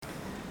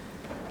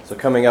So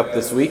coming up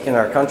this week in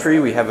our country,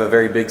 we have a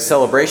very big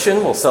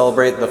celebration. We'll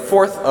celebrate the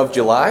 4th of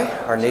July,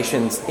 our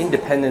nation's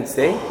Independence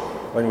Day,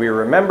 when we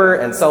remember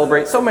and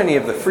celebrate so many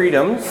of the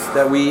freedoms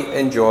that we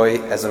enjoy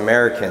as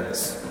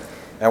Americans.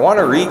 And I want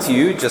to read to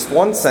you just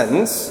one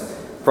sentence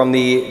from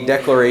the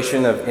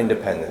Declaration of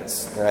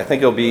Independence. And I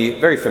think it'll be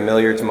very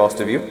familiar to most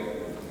of you.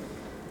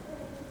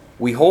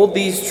 We hold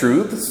these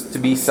truths to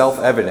be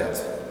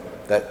self-evident,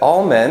 that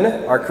all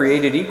men are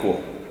created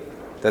equal,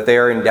 that they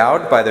are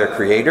endowed by their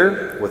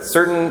Creator with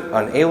certain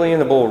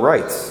unalienable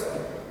rights,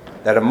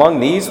 that among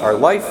these are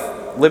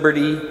life,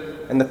 liberty,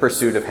 and the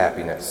pursuit of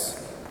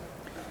happiness.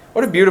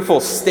 What a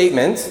beautiful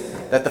statement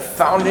that the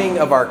founding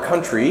of our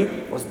country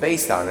was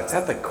based on. It's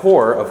at the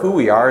core of who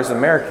we are as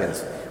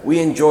Americans. We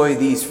enjoy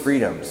these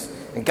freedoms.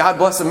 And God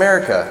bless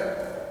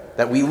America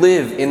that we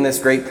live in this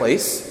great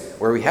place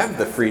where we have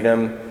the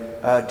freedom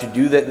to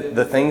do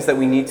the things that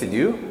we need to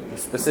do,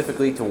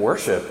 specifically to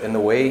worship in the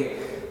way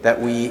that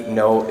we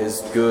know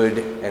is good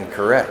and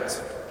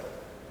correct.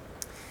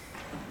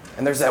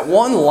 And there's that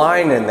one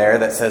line in there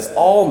that says,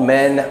 all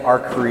men are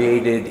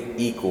created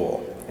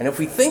equal. And if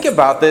we think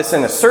about this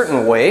in a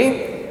certain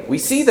way, we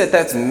see that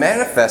that's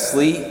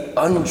manifestly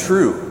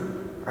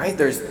untrue, right?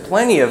 There's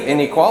plenty of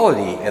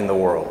inequality in the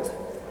world.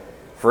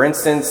 For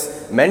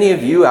instance, many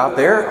of you out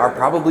there are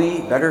probably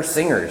better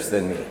singers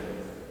than me,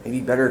 maybe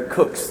better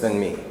cooks than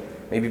me,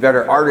 maybe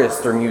better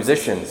artists or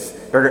musicians,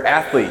 better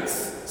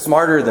athletes,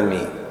 smarter than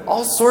me,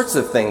 all sorts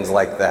of things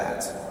like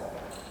that.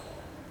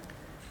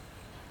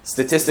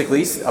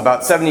 Statistically,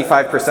 about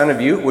 75% of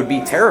you would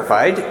be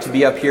terrified to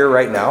be up here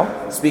right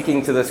now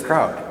speaking to this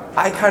crowd.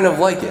 I kind of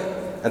like it.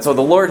 And so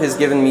the Lord has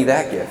given me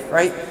that gift,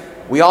 right?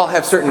 We all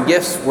have certain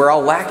gifts. We're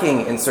all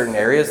lacking in certain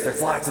areas.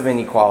 There's lots of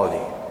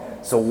inequality.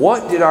 So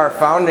what did our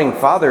founding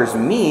fathers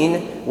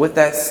mean with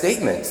that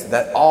statement,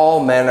 that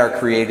all men are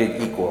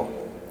created equal?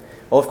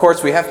 Well, of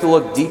course, we have to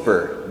look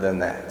deeper than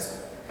that.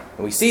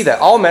 And we see that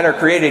all men are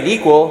created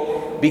equal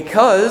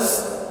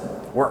because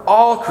we're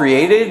all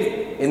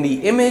created in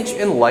the image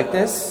and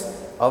likeness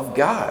of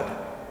God.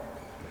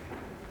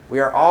 We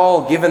are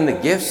all given the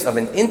gifts of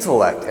an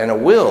intellect and a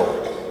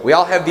will. We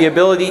all have the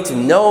ability to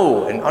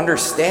know and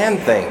understand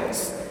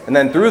things. And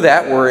then through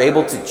that, we're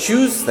able to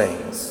choose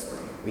things.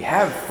 We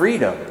have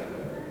freedom.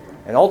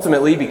 And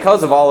ultimately,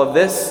 because of all of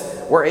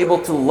this, we're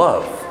able to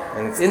love.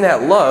 And it's in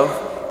that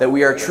love that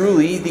we are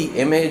truly the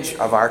image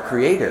of our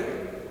Creator.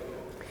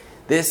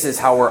 This is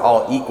how we're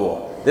all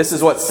equal. This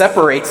is what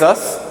separates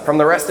us from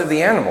the rest of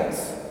the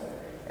animals.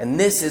 And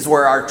this is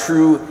where our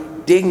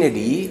true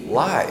dignity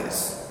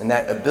lies, in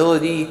that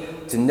ability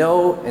to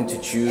know and to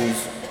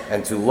choose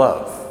and to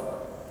love.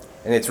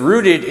 And it's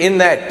rooted in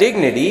that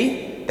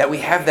dignity that we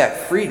have that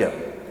freedom.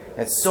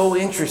 And it's so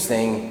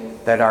interesting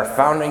that our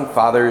founding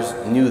fathers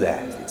knew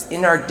that. It's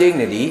in our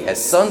dignity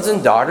as sons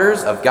and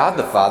daughters of God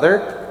the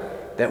Father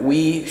that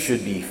we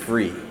should be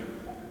free.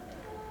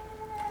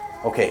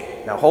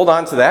 Okay, now hold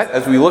on to that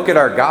as we look at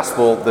our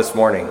gospel this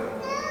morning.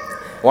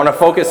 I want to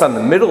focus on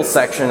the middle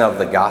section of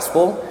the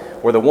gospel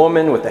where the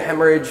woman with the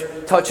hemorrhage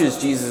touches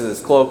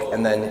Jesus' cloak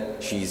and then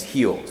she's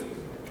healed.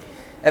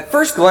 At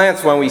first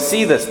glance, when we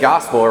see this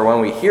gospel or when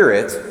we hear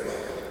it,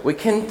 we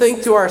can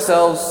think to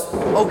ourselves,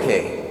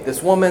 okay,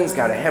 this woman's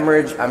got a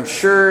hemorrhage. I'm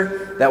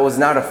sure that was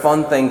not a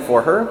fun thing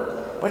for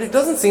her, but it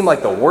doesn't seem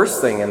like the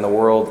worst thing in the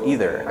world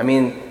either. I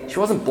mean, she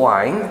wasn't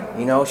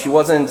blind, she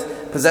wasn't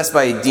possessed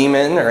by a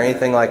demon or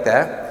anything like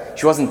that.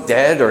 She wasn't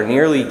dead or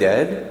nearly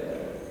dead,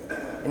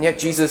 and yet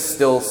Jesus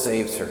still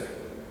saves her.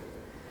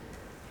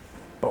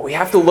 But we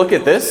have to look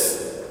at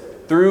this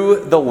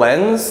through the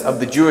lens of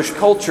the Jewish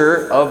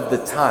culture of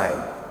the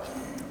time.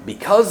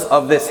 Because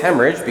of this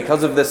hemorrhage,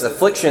 because of this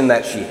affliction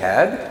that she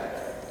had,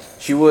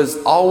 she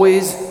was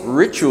always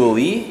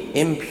ritually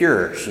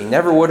impure. She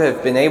never would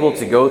have been able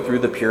to go through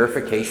the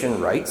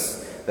purification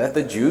rites that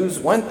the Jews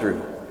went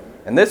through.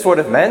 And this would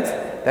have meant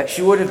that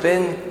she would have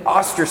been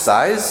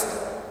ostracized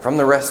from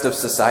the rest of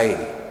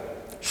society.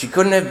 She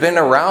couldn't have been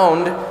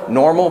around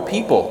normal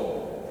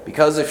people,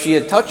 because if she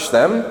had touched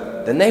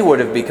them, then they would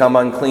have become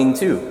unclean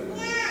too.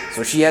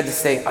 So she had to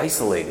stay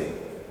isolated.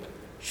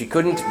 She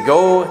couldn't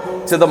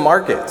go to the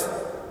market.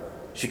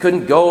 She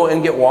couldn't go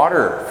and get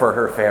water for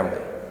her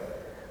family.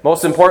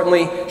 Most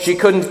importantly, she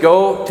couldn't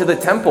go to the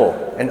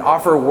temple and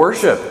offer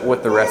worship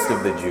with the rest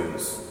of the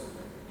Jews.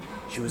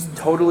 She was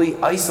totally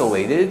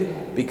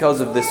isolated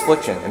because of this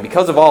affliction. And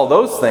because of all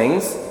those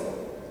things,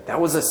 that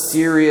was a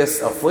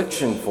serious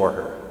affliction for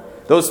her.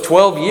 Those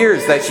 12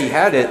 years that she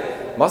had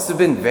it must have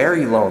been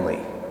very lonely,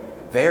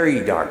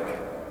 very dark.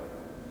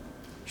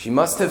 She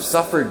must have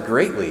suffered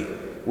greatly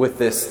with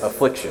this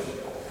affliction.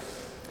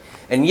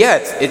 And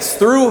yet, it's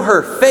through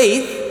her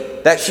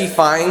faith that she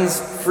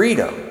finds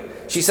freedom.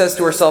 She says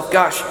to herself,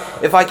 gosh,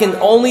 if I can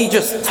only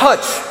just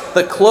touch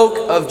the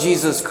cloak of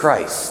Jesus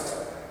Christ,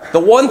 the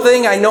one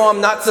thing I know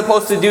I'm not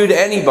supposed to do to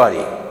anybody,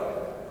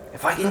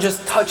 if I can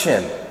just touch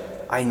him,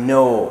 I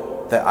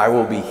know that I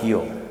will be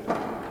healed.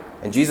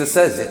 And Jesus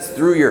says it's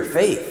through your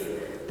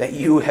faith that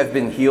you have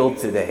been healed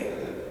today.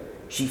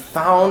 She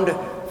found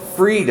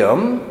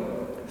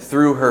freedom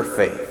through her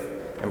faith.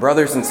 And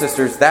brothers and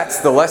sisters, that's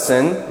the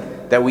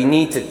lesson that we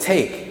need to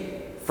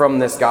take from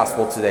this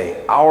gospel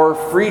today. Our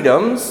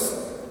freedoms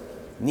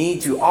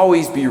need to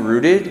always be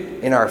rooted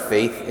in our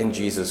faith in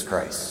Jesus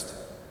Christ.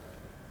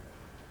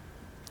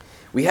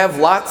 We have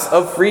lots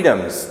of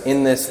freedoms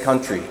in this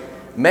country.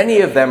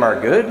 Many of them are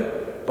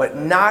good, but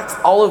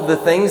not all of the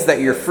things that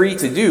you're free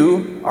to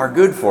do are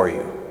good for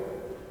you.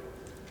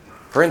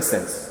 For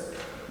instance,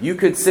 you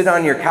could sit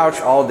on your couch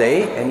all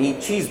day and eat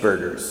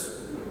cheeseburgers.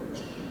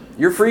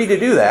 You're free to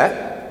do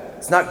that.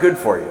 It's not good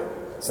for you.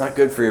 It's not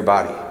good for your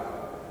body.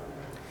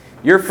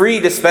 You're free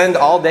to spend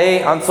all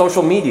day on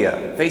social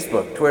media,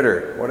 Facebook,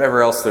 Twitter,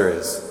 whatever else there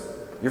is.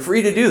 You're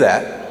free to do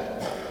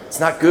that. It's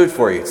not good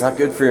for you. It's not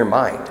good for your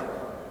mind.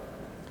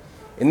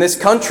 In this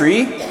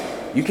country,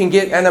 you can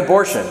get an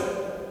abortion.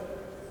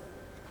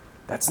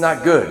 That's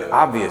not good,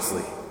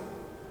 obviously.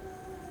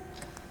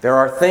 There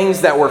are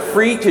things that we're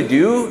free to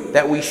do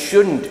that we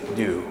shouldn't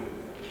do.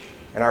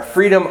 And our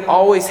freedom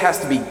always has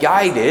to be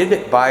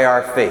guided by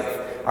our faith.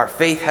 Our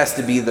faith has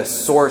to be the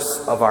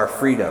source of our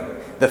freedom.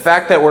 The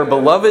fact that we're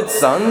beloved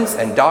sons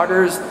and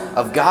daughters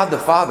of God the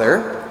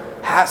Father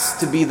has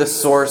to be the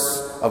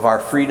source of our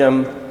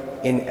freedom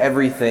in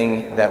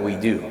everything that we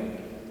do.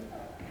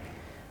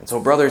 And so,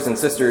 brothers and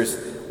sisters,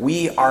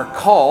 we are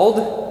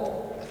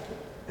called,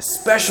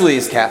 especially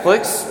as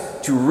Catholics,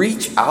 to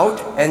reach out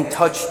and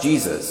touch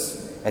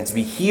Jesus and to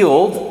be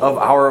healed of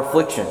our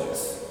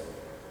afflictions.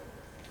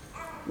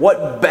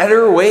 What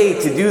better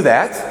way to do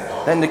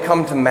that than to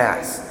come to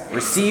Mass,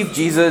 receive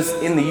Jesus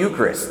in the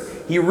Eucharist?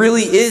 He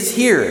really is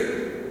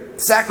here,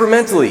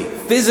 sacramentally,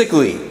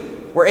 physically.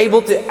 We're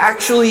able to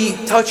actually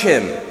touch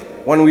him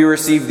when we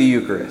receive the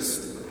Eucharist.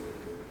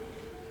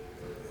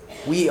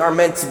 We are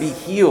meant to be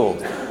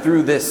healed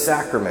through this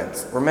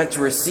sacrament. We're meant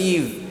to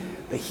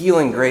receive the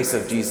healing grace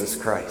of Jesus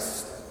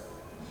Christ.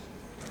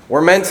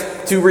 We're meant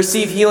to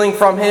receive healing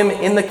from him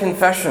in the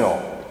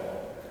confessional.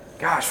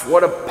 Gosh,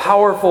 what a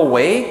powerful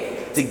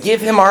way to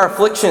give him our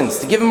afflictions,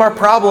 to give him our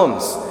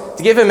problems,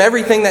 to give him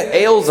everything that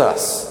ails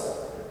us.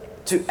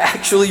 To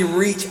actually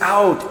reach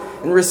out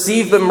and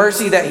receive the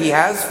mercy that he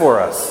has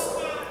for us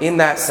in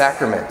that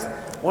sacrament.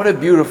 What a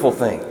beautiful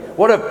thing.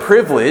 What a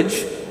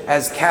privilege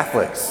as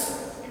Catholics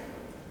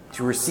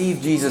to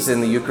receive Jesus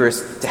in the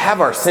Eucharist, to have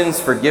our sins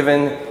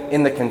forgiven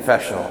in the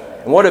confessional.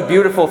 And what a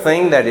beautiful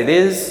thing that it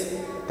is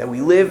that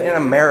we live in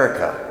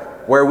America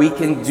where we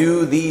can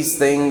do these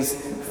things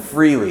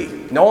freely.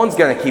 No one's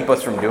going to keep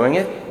us from doing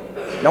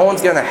it. No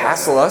one's going to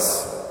hassle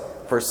us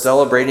for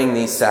celebrating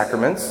these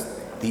sacraments.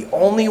 The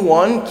only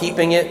one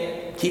keeping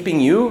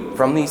you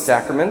from these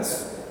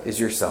sacraments is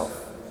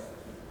yourself.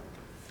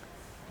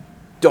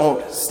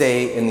 Don't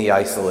stay in the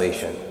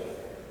isolation.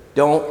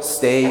 Don't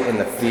stay in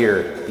the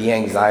fear, the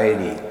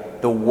anxiety,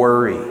 the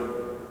worry.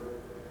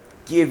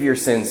 Give your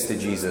sins to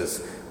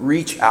Jesus.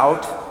 Reach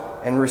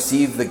out and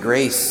receive the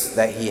grace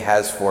that he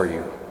has for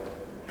you,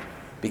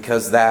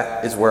 because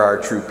that is where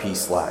our true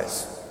peace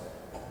lies.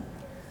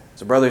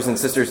 So, brothers and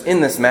sisters,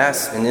 in this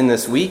Mass and in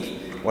this week,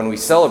 when we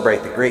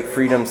celebrate the great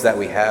freedoms that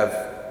we have,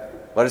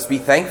 let us be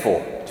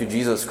thankful to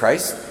Jesus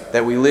Christ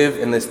that we live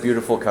in this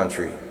beautiful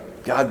country.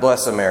 God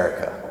bless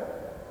America.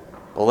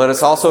 But let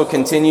us also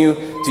continue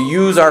to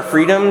use our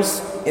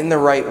freedoms in the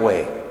right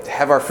way, to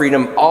have our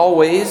freedom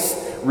always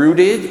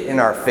rooted in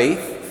our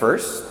faith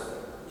first,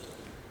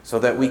 so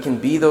that we can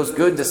be those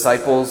good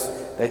disciples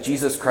that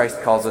Jesus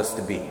Christ calls us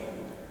to be,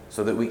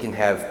 so that we can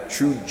have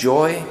true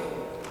joy,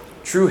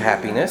 true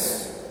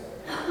happiness,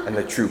 and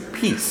the true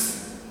peace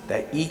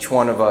that each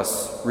one of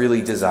us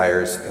really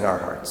desires in our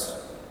hearts.